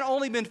 I haven't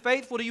only been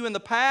faithful to you in the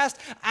past.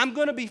 I'm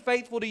going to be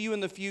faithful to you in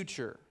the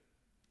future.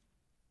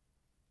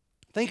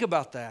 Think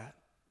about that.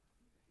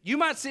 You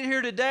might sit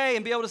here today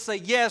and be able to say,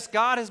 yes,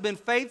 God has been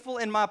faithful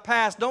in my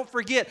past. Don't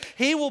forget,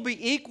 He will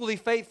be equally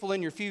faithful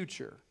in your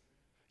future.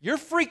 You're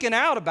freaking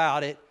out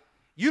about it.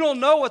 You don't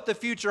know what the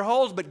future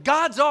holds, but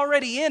God's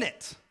already in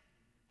it.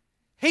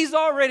 He's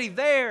already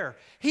there.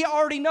 He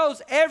already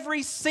knows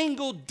every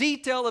single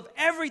detail of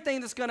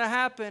everything that's going to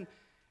happen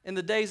in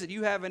the days that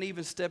you haven't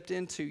even stepped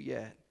into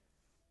yet.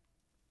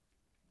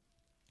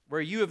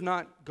 Where you have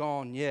not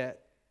gone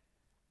yet,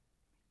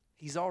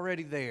 He's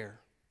already there.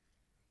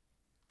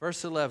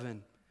 Verse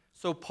 11,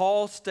 so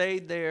Paul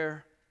stayed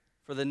there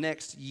for the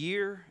next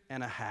year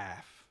and a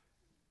half.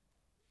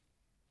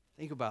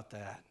 Think about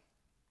that.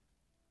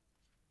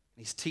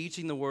 He's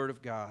teaching the Word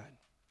of God.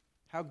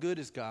 How good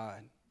is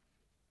God?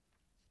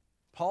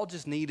 Paul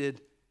just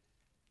needed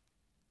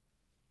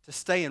to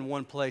stay in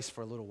one place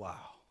for a little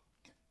while.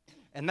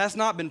 And that's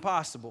not been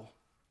possible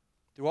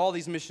through all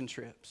these mission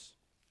trips.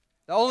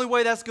 The only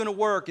way that's going to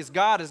work is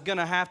God is going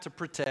to have to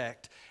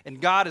protect, and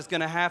God is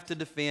going to have to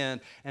defend.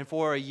 And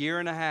for a year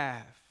and a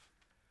half,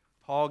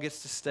 Paul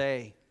gets to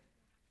stay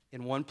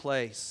in one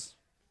place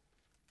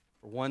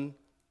for one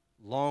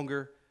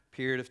longer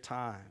period of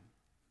time.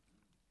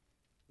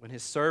 When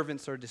His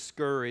servants are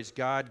discouraged,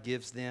 God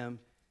gives them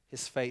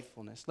His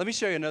faithfulness. Let me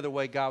show you another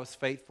way God was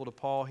faithful to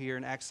Paul here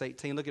in Acts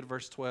 18. Look at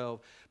verse 12.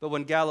 But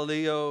when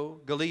Gallio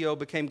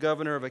became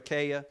governor of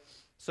Achaia,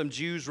 some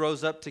Jews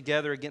rose up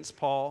together against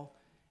Paul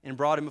and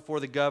brought him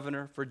before the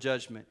governor for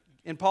judgment.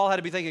 And Paul had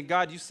to be thinking,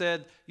 God, you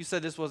said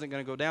this wasn't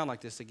going to go down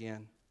like this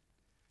again.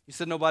 You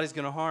said nobody's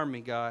going to harm me,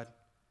 God.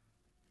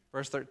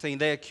 Verse 13,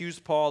 they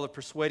accused Paul of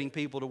persuading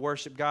people to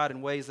worship God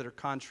in ways that are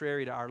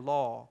contrary to our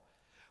law.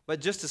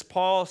 But just as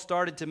Paul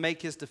started to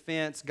make his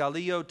defense,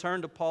 Gallio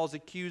turned to Paul's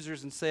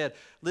accusers and said,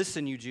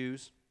 listen, you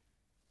Jews,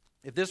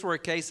 if this were a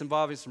case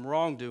involving some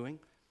wrongdoing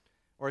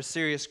or a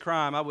serious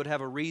crime, I would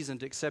have a reason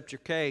to accept your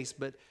case.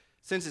 But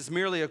since it's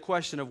merely a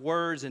question of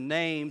words and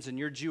names and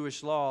your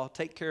Jewish law,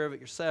 take care of it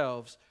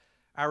yourselves.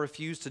 I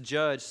refuse to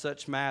judge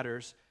such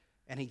matters.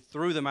 And he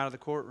threw them out of the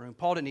courtroom.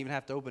 Paul didn't even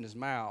have to open his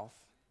mouth.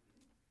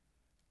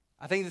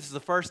 I think this is the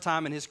first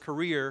time in his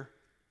career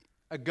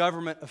a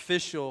government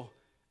official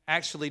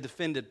actually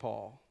defended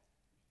Paul.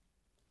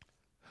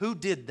 Who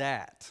did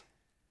that?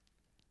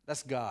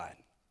 That's God.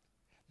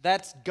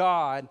 That's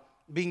God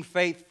being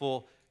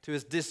faithful to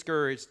His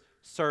discouraged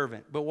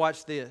servant. But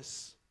watch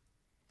this.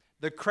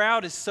 The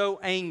crowd is so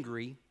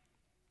angry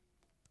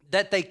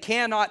that they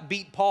cannot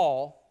beat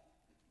Paul.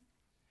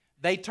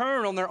 They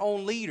turn on their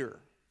own leader.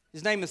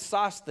 His name is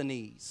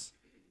Sosthenes.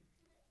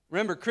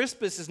 Remember,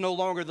 Crispus is no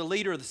longer the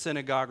leader of the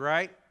synagogue,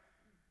 right?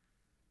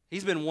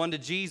 He's been won to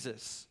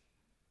Jesus.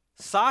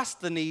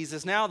 Sosthenes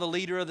is now the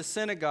leader of the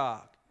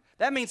synagogue.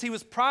 That means he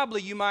was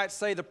probably, you might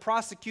say, the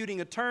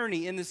prosecuting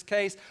attorney in this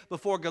case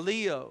before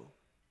Gallio.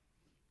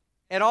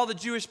 And all the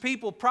Jewish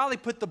people probably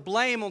put the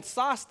blame on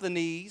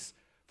Sosthenes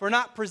for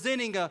not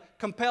presenting a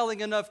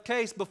compelling enough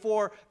case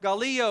before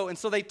Gallio. And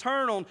so they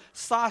turn on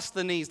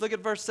Sosthenes. Look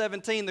at verse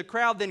 17. The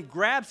crowd then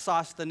grabbed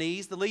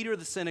Sosthenes, the leader of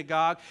the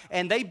synagogue,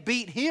 and they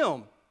beat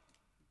him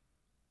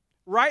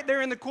right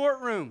there in the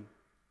courtroom.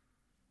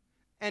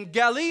 And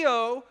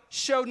Gallio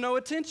showed no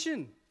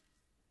attention.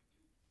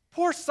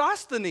 Poor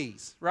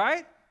Sosthenes,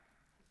 right?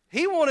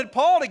 He wanted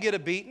Paul to get a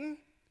beating,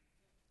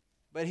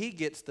 but he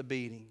gets the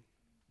beating.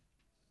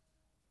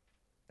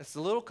 It's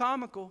a little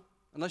comical,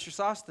 unless you're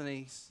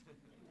Sosthenes.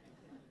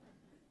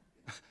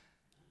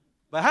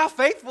 But how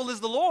faithful is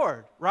the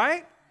Lord,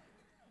 right?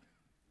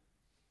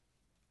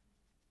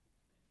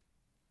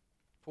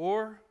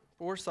 Poor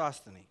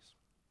Sosthenes.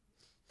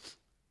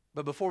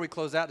 But before we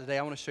close out today,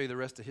 I want to show you the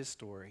rest of his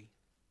story.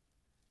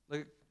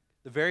 Look,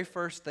 the very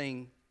first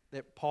thing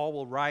that Paul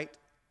will write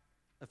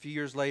a few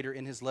years later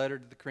in his letter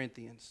to the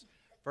Corinthians.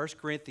 1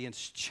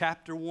 Corinthians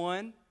chapter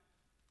 1,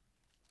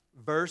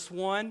 verse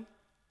 1.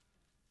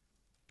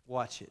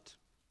 Watch it.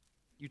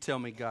 You tell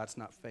me God's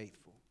not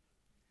faithful.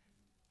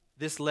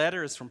 This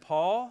letter is from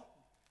Paul,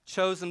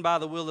 chosen by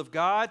the will of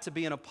God to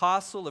be an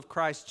apostle of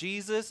Christ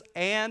Jesus,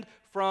 and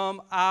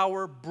from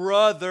our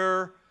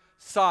brother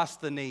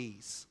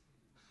Sosthenes.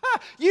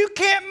 You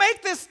can't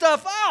make this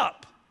stuff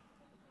up.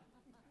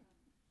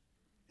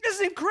 This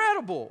is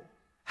incredible.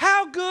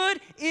 How good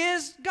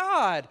is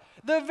God?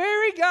 The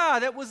very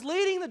God that was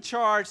leading the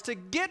charge to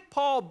get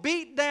Paul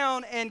beat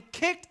down and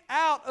kicked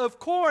out of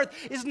Corinth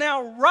is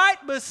now right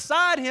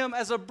beside him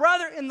as a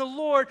brother in the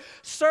Lord,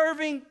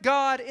 serving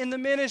God in the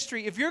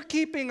ministry. If you're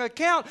keeping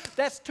account,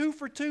 that's 2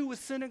 for 2 with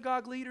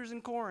synagogue leaders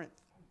in Corinth.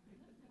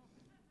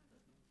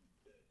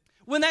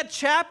 When that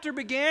chapter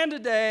began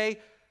today,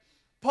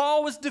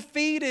 Paul was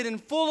defeated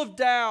and full of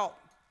doubt.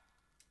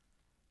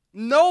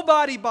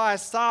 Nobody by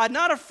his side,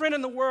 not a friend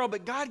in the world,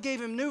 but God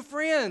gave him new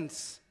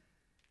friends.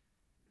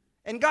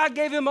 And God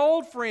gave him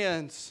old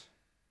friends.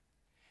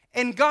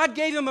 And God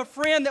gave him a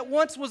friend that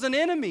once was an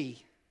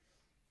enemy.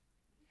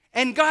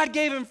 And God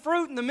gave him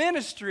fruit in the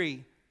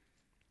ministry.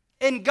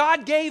 And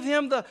God gave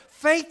him the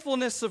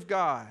faithfulness of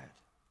God.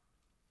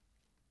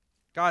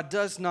 God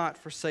does not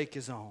forsake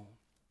his own.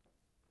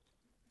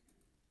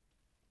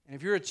 And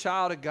if you're a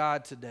child of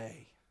God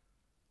today,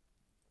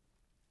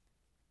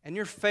 and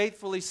you're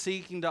faithfully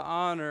seeking to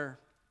honor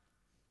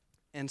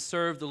and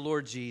serve the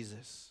Lord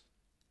Jesus,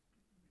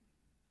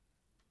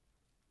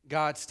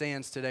 God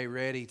stands today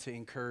ready to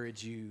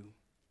encourage you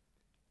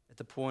at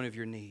the point of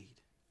your need.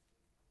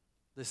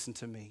 Listen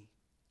to me.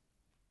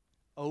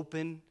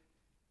 Open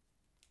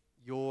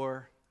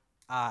your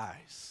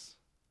eyes.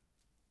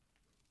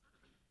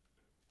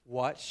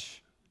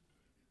 Watch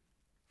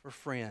for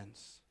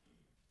friends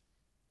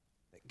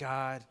that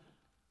God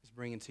is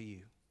bringing to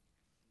you.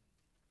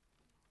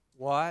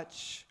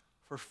 Watch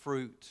for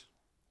fruit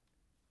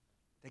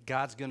that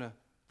God's going to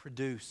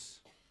produce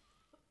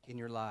in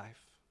your life.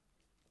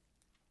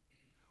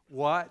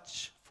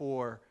 Watch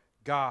for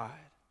God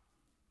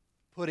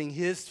putting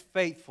His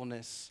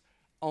faithfulness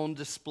on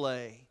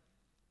display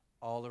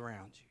all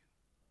around you.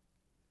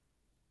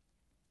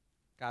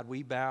 God,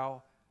 we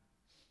bow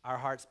our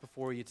hearts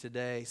before you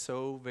today,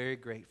 so very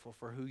grateful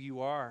for who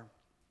you are.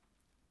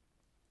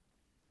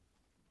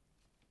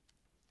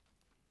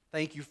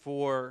 Thank you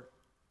for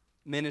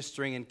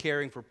ministering and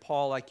caring for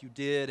Paul like you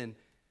did, and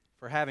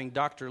for having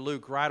Dr.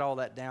 Luke write all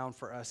that down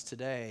for us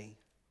today.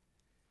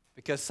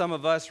 Because some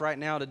of us right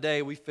now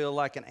today, we feel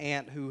like an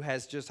ant who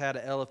has just had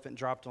an elephant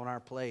dropped on our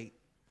plate.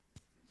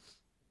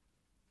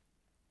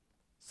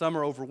 Some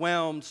are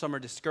overwhelmed, some are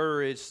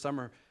discouraged, some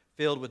are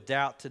filled with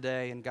doubt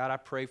today. And God, I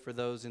pray for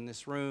those in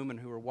this room and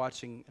who are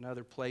watching in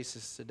other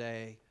places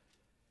today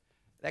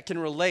that can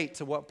relate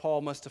to what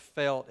Paul must have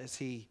felt as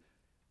he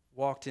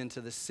walked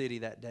into the city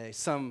that day.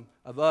 Some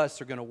of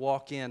us are going to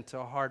walk into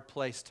a hard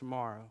place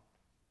tomorrow.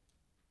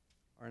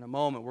 Or in a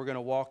moment, we're going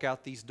to walk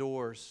out these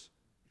doors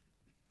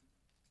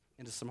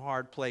into some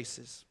hard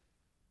places.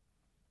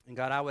 And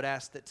God, I would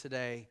ask that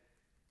today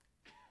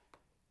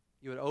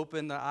you would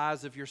open the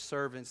eyes of your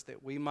servants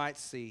that we might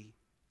see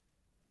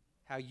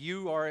how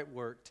you are at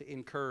work to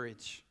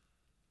encourage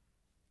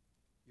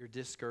your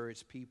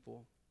discouraged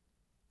people.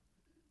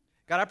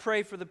 God, I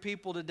pray for the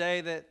people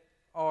today that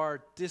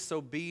are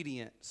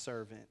disobedient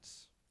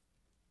servants.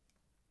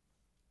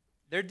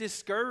 They're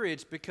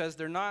discouraged because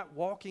they're not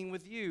walking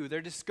with you.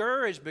 They're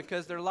discouraged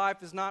because their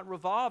life is not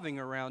revolving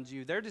around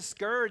you. Their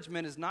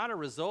discouragement is not a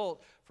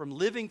result from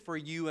living for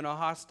you in a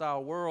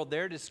hostile world.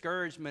 Their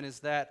discouragement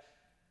is that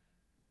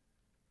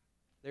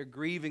they're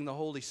grieving the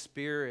Holy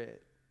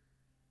Spirit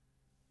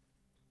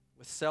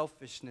with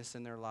selfishness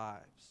in their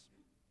lives.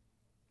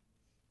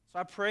 So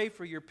I pray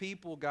for your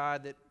people,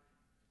 God, that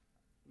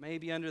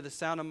maybe under the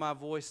sound of my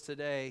voice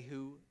today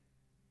who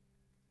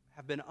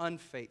have been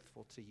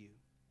unfaithful to you.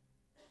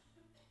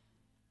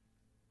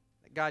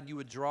 That God, you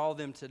would draw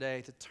them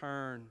today to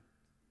turn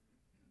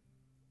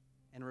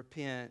and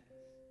repent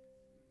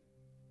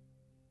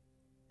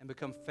and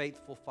become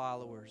faithful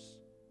followers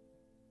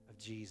of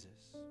Jesus.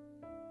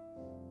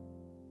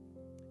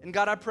 And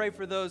God, I pray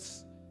for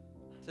those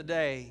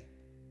today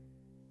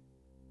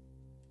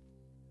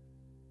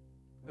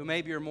who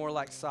maybe are more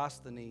like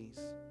Sosthenes.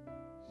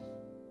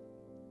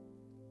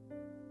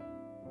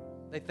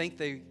 They think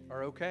they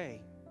are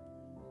okay.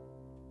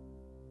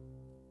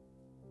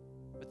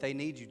 But they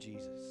need you,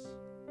 Jesus.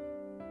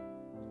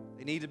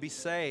 They need to be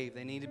saved.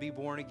 They need to be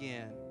born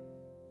again.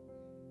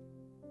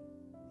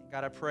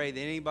 God, I pray that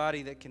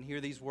anybody that can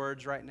hear these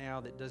words right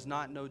now that does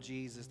not know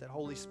Jesus, that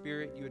Holy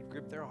Spirit, you would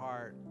grip their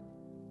heart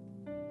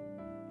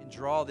and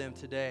draw them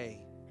today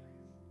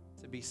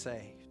to be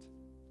saved.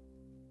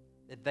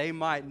 That they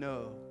might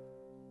know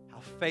how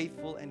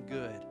faithful and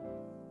good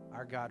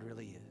our God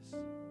really is.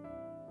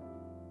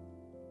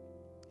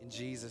 In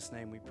Jesus'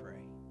 name we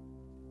pray.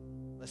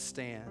 Let's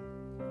stand.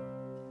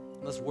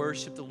 Let's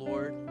worship the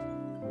Lord.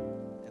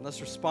 And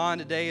let's respond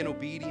today in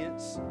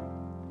obedience.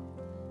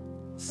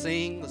 Let's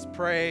sing, let's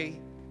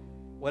pray.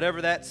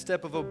 Whatever that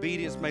step of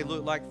obedience may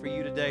look like for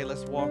you today,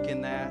 let's walk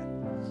in that.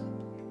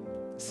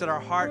 Set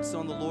our hearts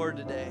on the Lord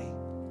today.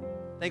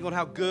 Think on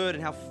how good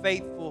and how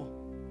faithful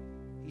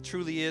He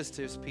truly is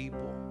to His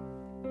people.